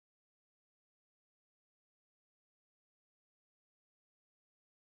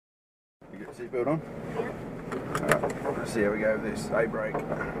seatbelt on? Yeah. Alright, let's see how we go with this A break.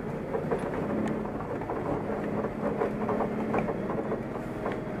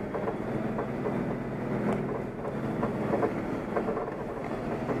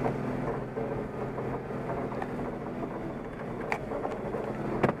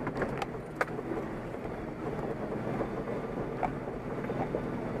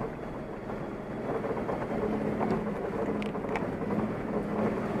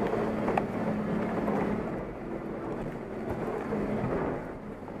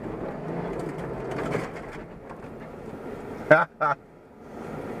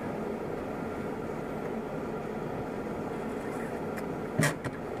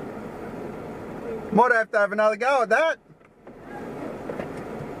 Might have to have another go at that.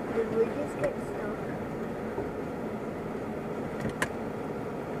 Did we just get stuck?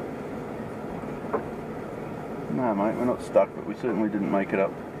 No mate, we're not stuck, but we certainly didn't make it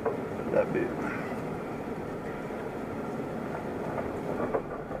up that bit.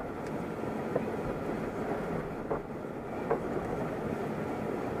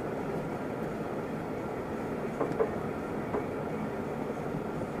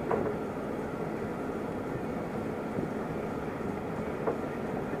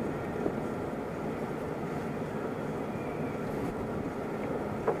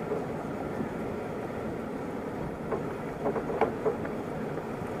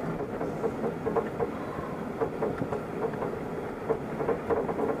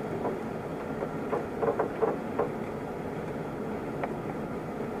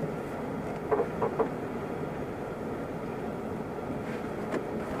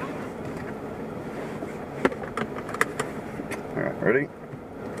 Alright, ready?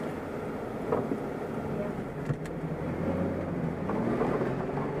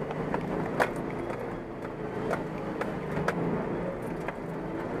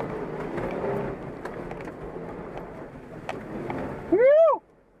 Woo!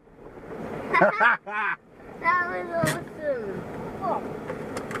 That was awesome. Oh.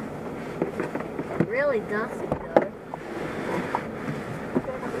 Really dusty though.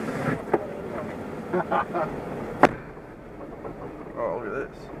 Oh, look at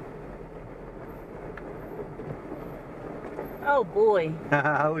this. Oh boy.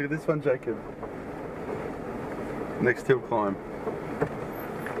 Look at this one, Jacob. Next hill climb.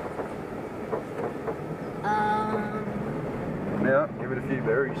 Now, give it a few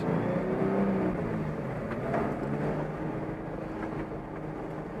berries.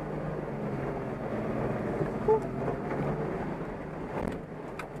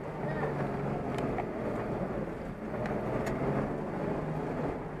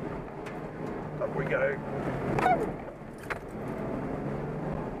 Up we go.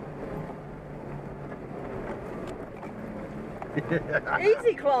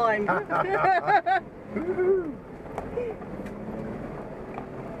 Easy climb. Woohoo.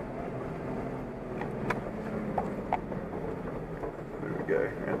 There we go,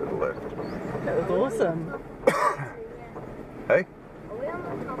 and to the left. That was awesome. Hey, Are we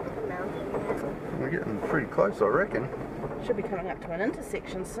on the top of the mountain yet? we're getting pretty close, I reckon. Should be coming up to an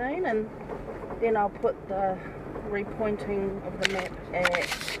intersection soon, and then I'll put the repointing of the map at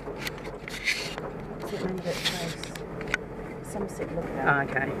what's that name of that place? Somerset Lookout.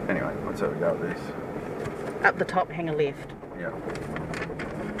 Okay. Anyway, let's have a go at this. Up the top, hang a left. Yeah.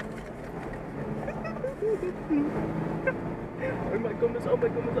 Oh my goodness, oh my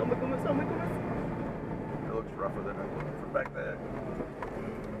goodness, oh my goodness, oh my goodness. It looks rougher than it from back there.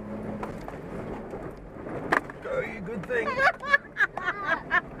 Go, you good thing.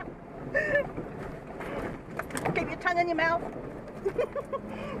 Keep your tongue in your mouth.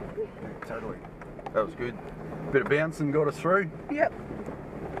 Totally. That was good. Bit of bouncing got us through. Yep.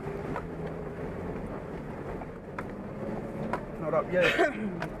 Not up yet.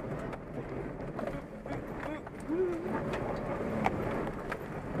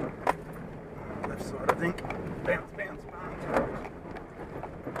 Left side, I think. Bounce, bounce, bounce.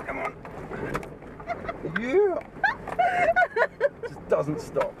 Come on. Yeah. Just doesn't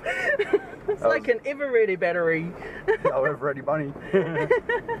stop. It's like an ever-ready battery. Oh, ever-ready bunny.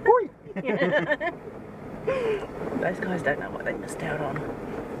 Oi. Those guys don't know what they missed out on.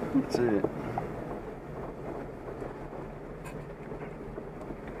 That's it.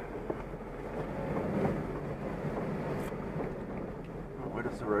 Oh, where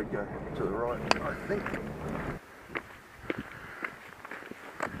does the road go? To the right, I think.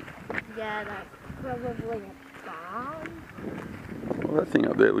 Yeah, that's probably a barn. Well, that thing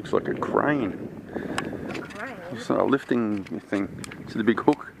up there looks like a crane. A crane? It's a lifting thing. See the big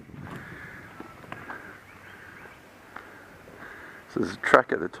hook? So There's a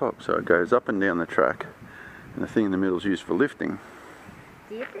track at the top, so it goes up and down the track, and the thing in the middle is used for lifting.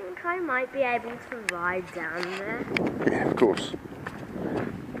 Do you think I might be able to ride down there? Yeah, of course.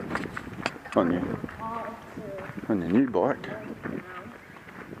 On your new bike.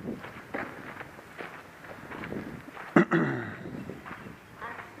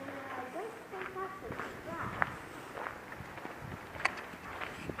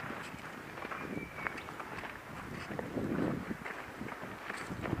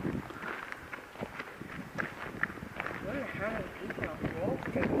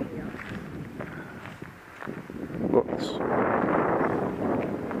 Lots.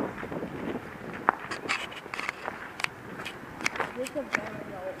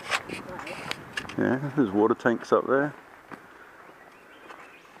 Yeah, there's water tanks up there.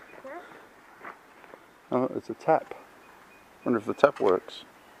 Oh, it's a tap. Wonder if the tap works.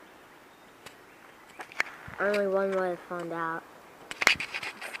 Only one way to find out.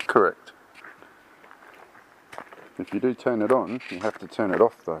 Correct. If you do turn it on, you have to turn it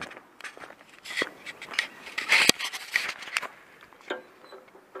off though.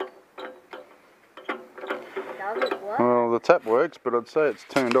 Does it work? Well, the tap works, but I'd say it's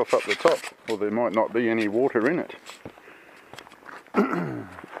turned off up the top, or there might not be any water in it. I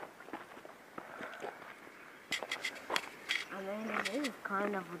mean, it is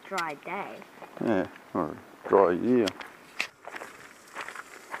kind of a dry day. Yeah, or a dry year.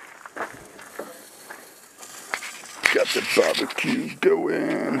 Got the barbecue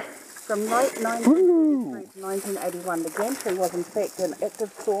going. From late 1963 to 1981, the gantry was in fact an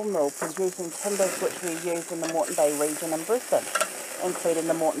active sawmill producing timbers which were used in the Moreton Bay region in Brisbane, including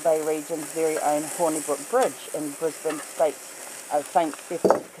the Moreton Bay region's very own Hornibrook Bridge and Brisbane St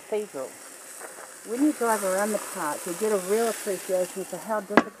Steepest Cathedral. When you drive around the park, you get a real appreciation for how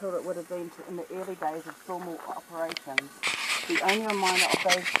difficult it would have been in the early days of sawmill operations. The only reminder of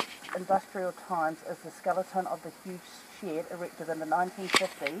those industrial times is the skeleton of the huge shed erected in the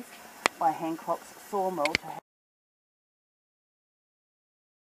 1950s by Hancock's sawmill to